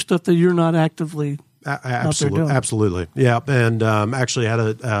do stuff that you're not actively Absolutely. Yeah. And actually had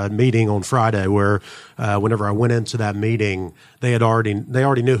a meeting on Friday where whenever I went into that meeting, they already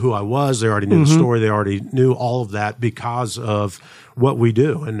knew who I was. They already knew the story. They already knew all of that because of what we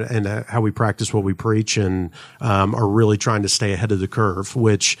do and how we practice what we preach, and are really trying to stay ahead of the curve,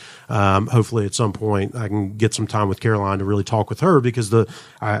 which hopefully at some point I can get some time with Caroline to really talk with her, because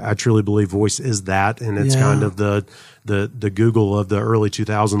I truly believe voice is that. And it's kind of the Google of the early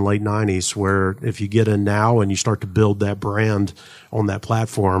 2000s, late 90s, where if you get in now and you start to build that brand on that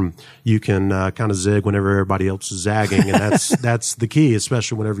platform, you can kind of zig whenever everybody else is zagging. And that's the key,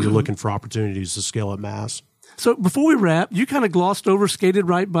 especially whenever you're looking for opportunities to scale at mass. So before we wrap, you kind of glossed over, skated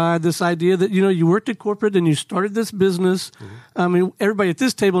right by this idea that, you worked at corporate and you started this business. I mean, everybody at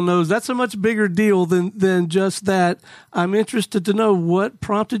this table knows that's a much bigger deal than just that. I'm interested to know what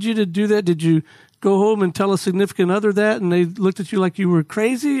prompted you to do that. Did you go home and tell a significant other that, and they looked at you like you were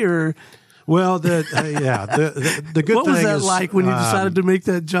crazy, or? Well, the good thing is, what was that like when you decided to make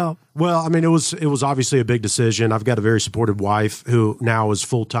that jump? Well, I mean, it was obviously a big decision. I've got a very supportive wife who now is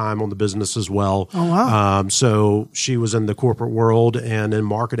full-time on the business as well. Oh, wow. So she was in the corporate world and in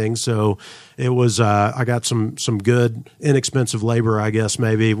marketing. So it was, I got some good inexpensive labor, I guess,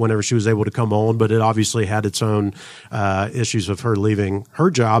 maybe whenever she was able to come on, but it obviously had its own, issues of her leaving her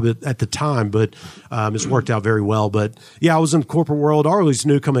job at the time, but, it's worked out very well. But yeah, I was in the corporate world. I always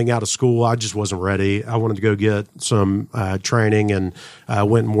knew coming out of school, I just wasn't ready. I wanted to go get some, training, and,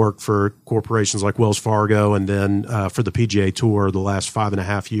 went and worked for corporations like Wells Fargo, and then for the PGA Tour the last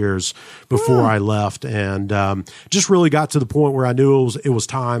 5.5 years before I left, and just really got to the point where I knew it was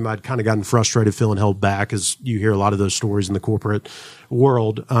time. I'd kind of gotten frustrated, feeling held back, as you hear a lot of those stories in the corporate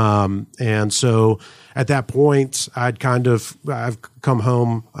world, and so at that point, I've come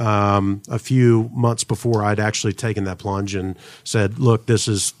home a few months before I'd actually taken that plunge and said, look, this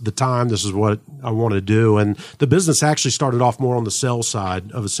is the time. This is what I want to do. And the business actually started off more on the sales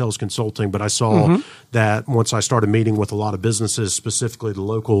side of a sales consulting, but I saw that once I started meeting with a lot of businesses, specifically the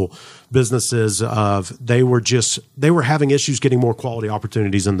local businesses, they were having issues getting more quality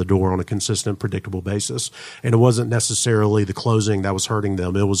opportunities in the door on a consistent, predictable basis. And it wasn't necessarily the closing that was hurting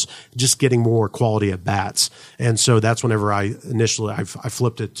them. It was just getting more quality at bats. And so that's whenever I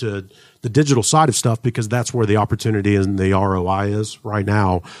flipped it to the digital side of stuff, because that's where the opportunity and the ROI is right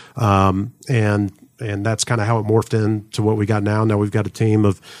now. And that's kind of how it morphed into what we got now. Now we've got a team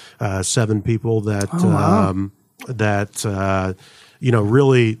of 7 people that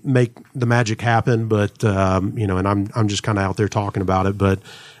really make the magic happen. But and I'm just kind of out there talking about it. But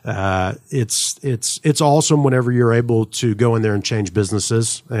it's awesome whenever you're able to go in there and change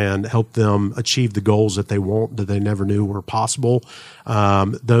businesses and help them achieve the goals that they want, that they never knew were possible.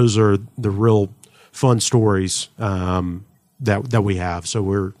 Those are the real fun stories that we have. So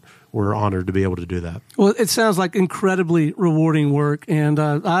we're honored to be able to do that. Well, it sounds like incredibly rewarding work, and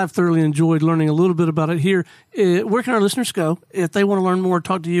I've thoroughly enjoyed learning a little bit about it here. Where can our listeners go if they want to learn more,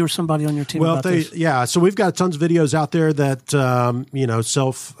 talk to you or somebody on your team about this? Yeah, so we've got tons of videos out there that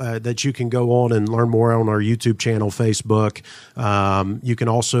that you can go on and learn more on our YouTube channel, Facebook. You can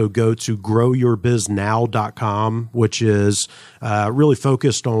also go to growyourbiznaw.com, which is really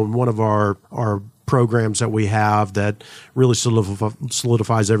focused on one of our programs that we have that really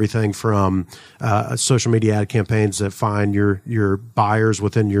solidifies everything from social media ad campaigns that find your buyers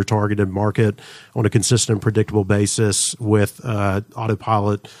within your targeted market on a consistent and predictable basis with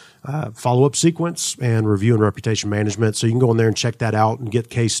autopilot follow-up sequence and review and reputation management. So you can go in there and check that out and get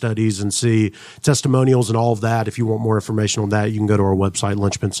case studies and see testimonials and all of that. If you want more information on that, you can go to our website,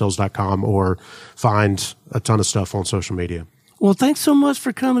 lynchpinsales.com, or find a ton of stuff on social media. Well, thanks so much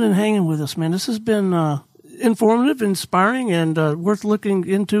for coming and hanging with us, man. This has been informative, inspiring, and worth looking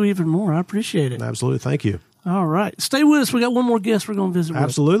into even more. I appreciate it. Absolutely. Thank you. All right. Stay with us. We got one more guest we're going to visit with.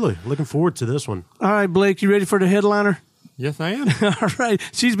 Absolutely. Looking forward to this one. All right, Blake, you ready for the headliner? Yes, I am. All right.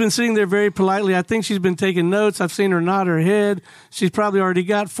 She's been sitting there very politely. I think she's been taking notes. I've seen her nod her head. She's probably already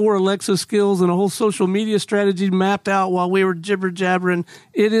got 4 Alexa skills and a whole social media strategy mapped out while we were jibber-jabbering.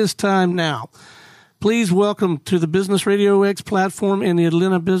 It is time now. Please welcome to the Business Radio X platform and the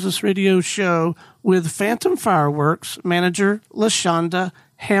Atlanta Business Radio Show with Phantom Fireworks manager LaShonda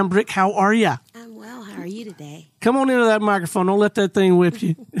Hambrick. How are you? I'm well. How are you today? Come on into that microphone. Don't let that thing whip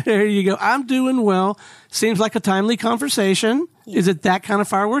you. There you go. I'm doing well. Seems like a timely conversation. Yeah. Is it that kind of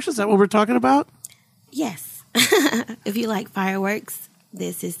fireworks? Is that what we're talking about? Yes. If you like fireworks,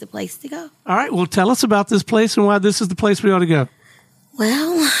 this is the place to go. All right. Well, tell us about this place and why this is the place we ought to go.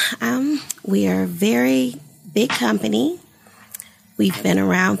 Well, we are a very big company. We've been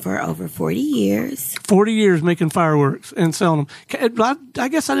around for over 40 years. 40 years making fireworks and selling them. I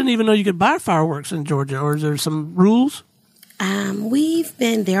guess I didn't even know you could buy fireworks in Georgia, or is there some rules?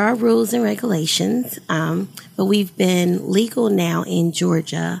 There are rules and regulations, but we've been legal now in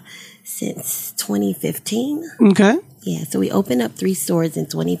Georgia since 2015. Okay. Yeah, so we opened up 3 stores in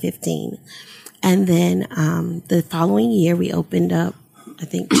 2015. And then the following year, we opened up, I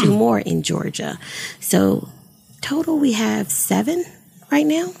think, 2 more in Georgia. So total, we have 7 right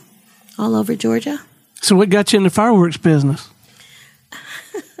now, all over Georgia. So what got you in the fireworks business?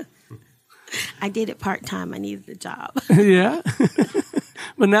 I did it part-time. I needed a job. Yeah.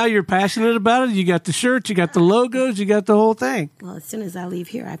 But now you're passionate about it. You got the shirts, you got the logos, you got the whole thing. Well, as soon as I leave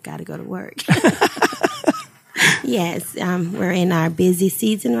here, I've got to go to work. Yes, we're in our busy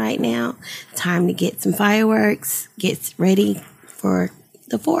season right now. Time to get some fireworks, get ready for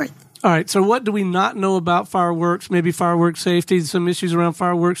the 4th. All right, so what do we not know about fireworks, maybe fireworks safety, some issues around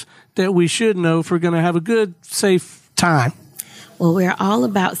fireworks that we should know if we're going to have a good, safe time? Well, we're all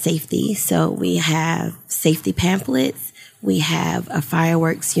about safety, so we have safety pamphlets. We have a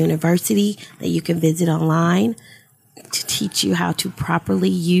fireworks university that you can visit online to teach you how to properly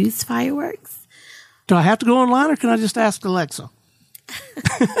use fireworks. Do I have to go online, or can I just ask Alexa?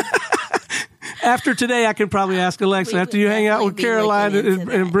 After today, I can probably ask Alexa. After you hang out with Caroline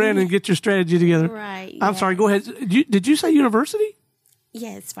and Brandon, get your strategy together. Right. I'm sorry. Go ahead. Did you say university?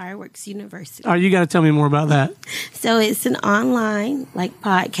 Yes, Fireworks University. All right, you got to tell me more about that. So it's an online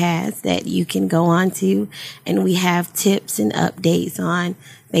podcast that you can go on to, and we have tips and updates on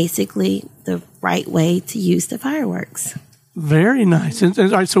basically the right way to use the fireworks. Very nice. All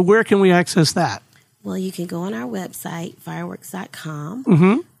right, so where can we access that? Well, you can go on our website, fireworks.com.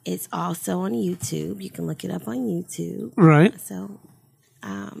 Mm-hmm. It's also on YouTube. You can look it up on YouTube. Right. So,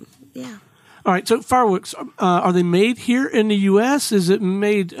 yeah. All right. So fireworks, are they made here in the U.S.? Is it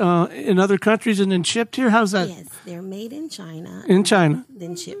made in other countries and then shipped here? How's that? Yes, they're made in China. In China.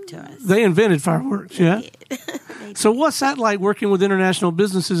 Then shipped to us. They invented fireworks, yeah? They So what's that like working with international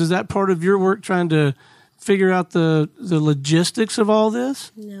businesses? Is that part of your work trying to figure out the logistics of all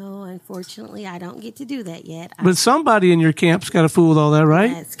this? No, unfortunately, I don't get to do that yet. But somebody in your camp's got to fool with all that,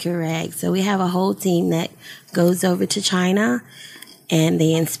 right? That's correct. So we have a whole team that goes over to China, and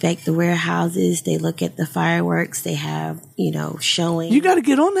they inspect the warehouses. They look at the fireworks. They have, showing. You got to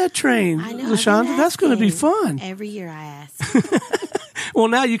get on that train, I know, LaShonda. That's going to be fun. Every year I ask. Well,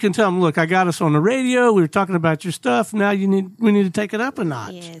 now you can tell them, look, I got us on the radio. We were talking about your stuff. Now we need to take it up a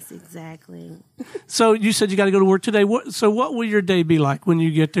notch. Yes, exactly. So you said you got to go to work today. So what will your day be like when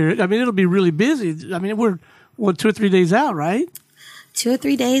you get there? I mean, it'll be really busy. I mean, we're 2 or 3 days out, right? 2 or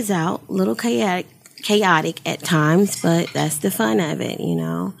 3 days out, a little chaotic at times, but that's the fun of it, you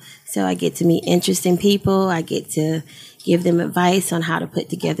know. So I get to meet interesting people. I get to give them advice on how to put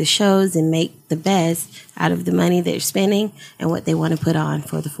together shows and make the best out of the money they're spending and what they want to put on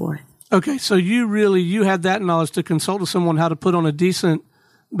for the 4th. Okay, so you had that knowledge to consult with someone how to put on a decent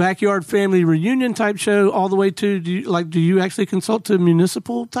backyard family reunion type show, all the way to do you actually consult to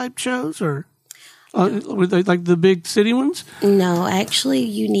municipal type shows or like the big city ones? No, actually,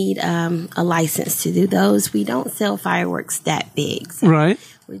 you need a license to do those. We don't sell fireworks that big, so right?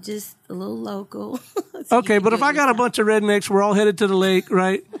 We're just a little local. So okay, but if I got a bunch of rednecks, we're all headed to the lake,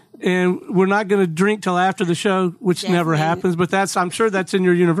 right? And we're not going to drink till after the show, which never happens. But I'm sure that's in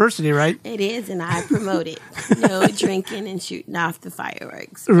your university, right? It is, and I promote it. No drinking and shooting off the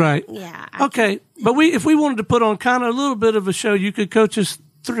fireworks. Right. Yeah. Okay, but if we wanted to put on kind of a little bit of a show, you could coach us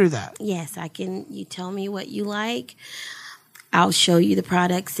through that. Yes, I can. You tell me what you like. I'll show you the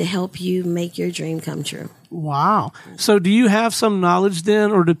products to help you make your dream come true. Wow. So do you have some knowledge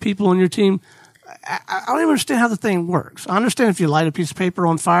then, or do people on your team? I don't even understand how the thing works. I understand if you light a piece of paper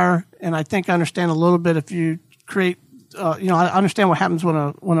on fire, and I think I understand a little bit if you create, I understand what happens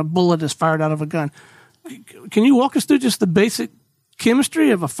when a bullet is fired out of a gun. Can you walk us through just the basic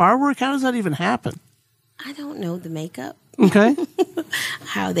chemistry of a firework? How does that even happen? I don't know the makeup. Okay.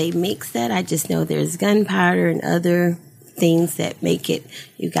 How they mix that. I just know there's gunpowder and other things that make it.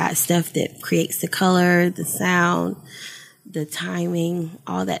 You got stuff that creates the color, the sound, the timing,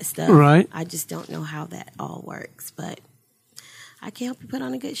 all that stuff. Right. I just don't know how that all works, but I can help you put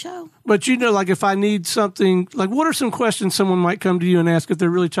on a good show. But like if I need something, like what are some questions someone might come to you and ask if they're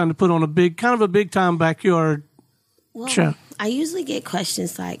really trying to put on a big time backyard show? I usually get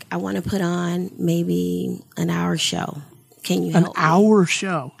questions like, I want to put on maybe an hour show. Can you help me? An hour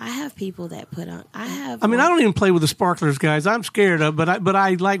show? I have people that put on. I don't even play with the sparklers, guys. I'm scared of, but I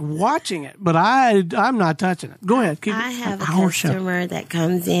like watching it. But I'm not touching it. Go ahead. I have a customer that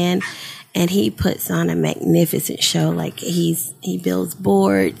comes in, and he puts on a magnificent show. Like he builds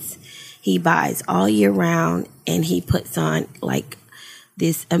boards, he buys all year round, and he puts on like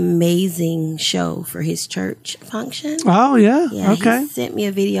this amazing show for his church function. Oh yeah. Okay. He sent me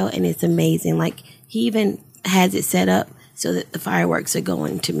a video, and it's amazing. Like he even has it set up so that the fireworks are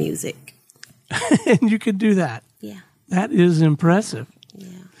going to music. And you can do that. Yeah. That is impressive. Yeah.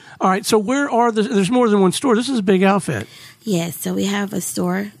 All right. So there's more than one store. This is a big outfit. Yes. So we have a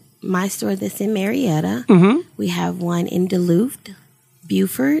store, my store that's in Marietta. Mm-hmm. We have one in Duluth,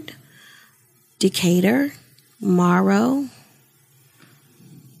 Beaufort, Decatur, Morrow,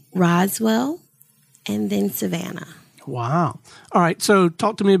 Roswell, and then Savannah. Wow. All right. So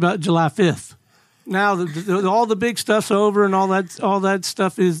talk to me about July 5th. Now, all the big stuff's over and all that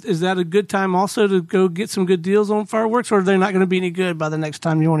stuff, is that a good time also to go get some good deals on fireworks, or are they not going to be any good by the next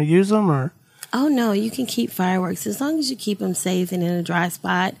time you want to use them? Or Oh, no, you can keep fireworks. As long as you keep them safe and in a dry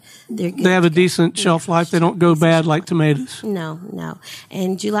spot, they're good. They have a decent shelf life. They don't go bad like tomatoes. No.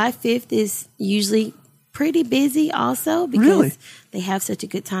 And July 5th is usually pretty busy also because Really? they have such a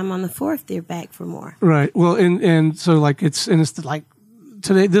good time on the 4th. They're back for more. Right. Well, and so like it's like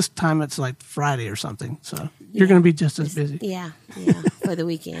today, this time it's like Friday or something. So you're going to be just as busy. Yeah, for the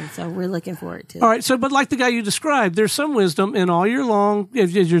weekend. So we're looking forward to it. All right. So, but like the guy you described, there's some wisdom in all year long.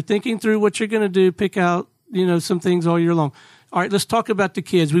 As you're thinking through what you're going to do, pick out, some things all year long. All right. Let's talk about the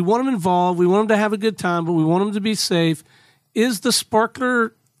kids. We want them involved. We want them to have a good time, but we want them to be safe. Is the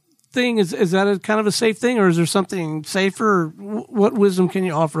sparkler thing, is that a kind of a safe thing, or is there something safer? What wisdom can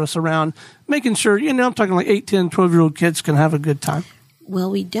you offer us around making sure, I'm talking like 8, 10, 12-year-old kids can have a good time? Well,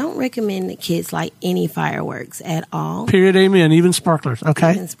 we don't recommend that kids light any fireworks at all. Period. Amen. Even sparklers.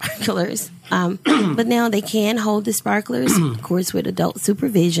 Okay. Even sparklers. But now they can hold the sparklers, of course, with adult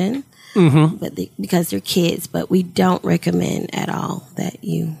supervision, but because they're kids. But we don't recommend at all that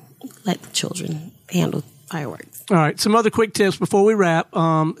you let the children handle fireworks. All right. Some other quick tips before we wrap.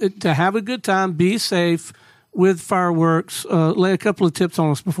 To have a good time, be safe with fireworks. Lay a couple of tips on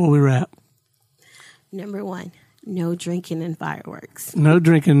us before we wrap. Number 1. No drinking and fireworks. No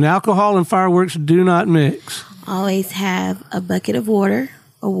drinking. Alcohol and fireworks do not mix. Always have a bucket of water,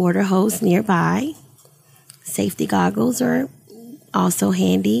 a water hose nearby. Safety goggles are also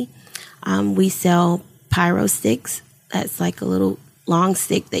handy. We sell pyro sticks. That's like a little long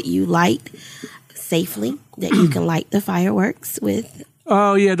stick that you light safely, that you can light the fireworks with.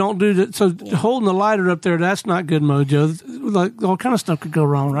 Oh yeah, don't do that. So holding the lighter up there, that's not good mojo. Like all kind of stuff could go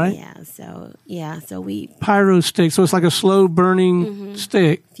wrong, right? So we Pyro stick. So it's like a slow burning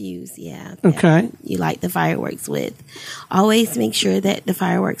stick. fuse, Okay. you light the fireworks with. Always make sure that the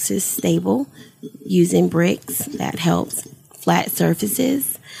fireworks is stable. Using bricks, that helps. Flat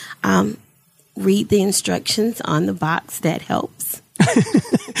surfaces. Read the instructions on the box, that helps.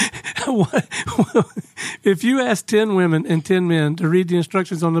 If you ask 10 women and 10 men to read the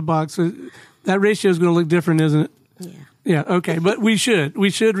instructions on the box, that ratio is going to look different, isn't it? Yeah. Yeah. Okay. But we should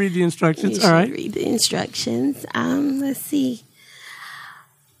read the instructions. You All should right. read the instructions. Let's see.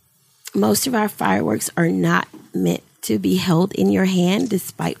 Most of our fireworks are not meant to be held in your hand,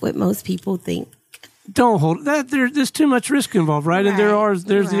 despite what most people think. Don't hold that. There's too much risk involved, right? And there's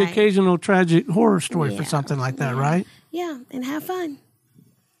the Right. occasional tragic horror story for Yeah. something like that, right? Yeah, and have fun.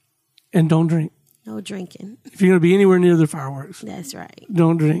 And don't drink. No drinking. If you're going to be anywhere near the fireworks, That's right.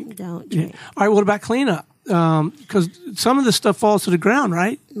 don't drink. Don't Yeah. drink. All right. What about cleanup? Because some of the stuff falls to the ground,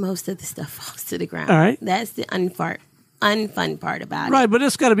 right? Most of the stuff falls to the ground. All right. That's the unfun part about it. Right, but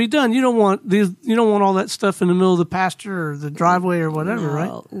it's got to be done. You don't want all that stuff in the middle of the pasture or the driveway or whatever,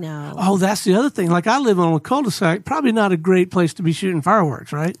 right? No. Oh, that's the other thing. Like I live on a cul-de-sac, probably not a great place to be shooting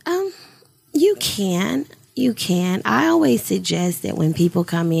fireworks, right? You can. I always suggest that when people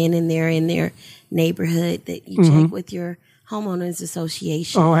come in and they're in their neighborhood, that you check with your homeowners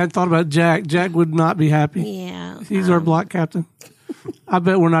association. Oh, I hadn't thought about Jack. Jack would not be happy. Yeah. He's our block captain. I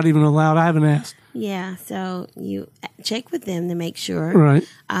bet we're not even allowed. I haven't asked. Yeah. So you check with them to make sure. Right.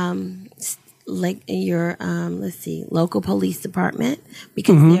 Like your let's see, local police department,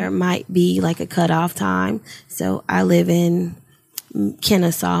 because there might be like a cutoff time. So I live in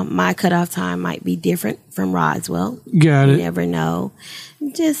Kennesaw. My cutoff time might be different from Roswell. Got You it. never know.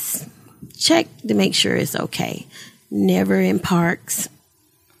 Just check to make sure it's okay. Never in parks.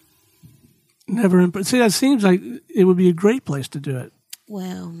 Never. See, that seems like it would be a great place to do it,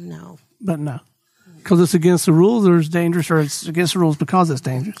 Well, no. but no, because it's against the rules, or it's dangerous, or it's against the rules because it's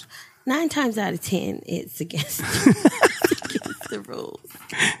dangerous. 9 times out of 10, it's against, it's against the rules.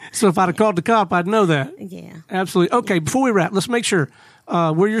 So if I'd have called the cop, I'd know that. Yeah. Absolutely. Okay, before we wrap, let's make sure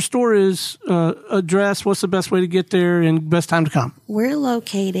where your store is, address, what's the best way to get there, and best time to come. We're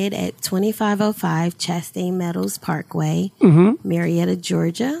located at 2505 Chastain Meadows Parkway, Marietta,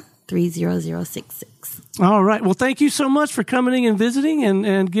 Georgia, 30066. All right. Well, thank you so much for coming in and visiting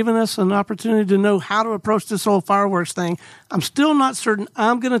and giving us an opportunity to know how to approach this whole fireworks thing. I'm still not certain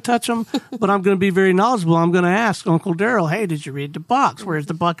I'm going to touch them, but I'm going to be very knowledgeable. I'm going to ask Uncle Daryl, hey, did you read the box? Where's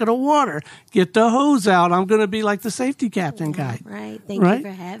the bucket of water? Get the hose out. I'm going to be like the safety captain guy. Right. Thank you for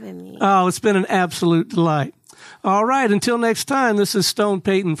having me. Oh, it's been an absolute delight. All right. Until next time, this is Stone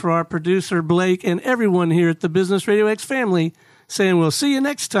Payton for our producer, Blake, and everyone here at the Business Radio X family saying we'll see you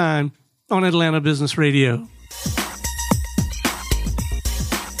next time on Atlanta Business Radio.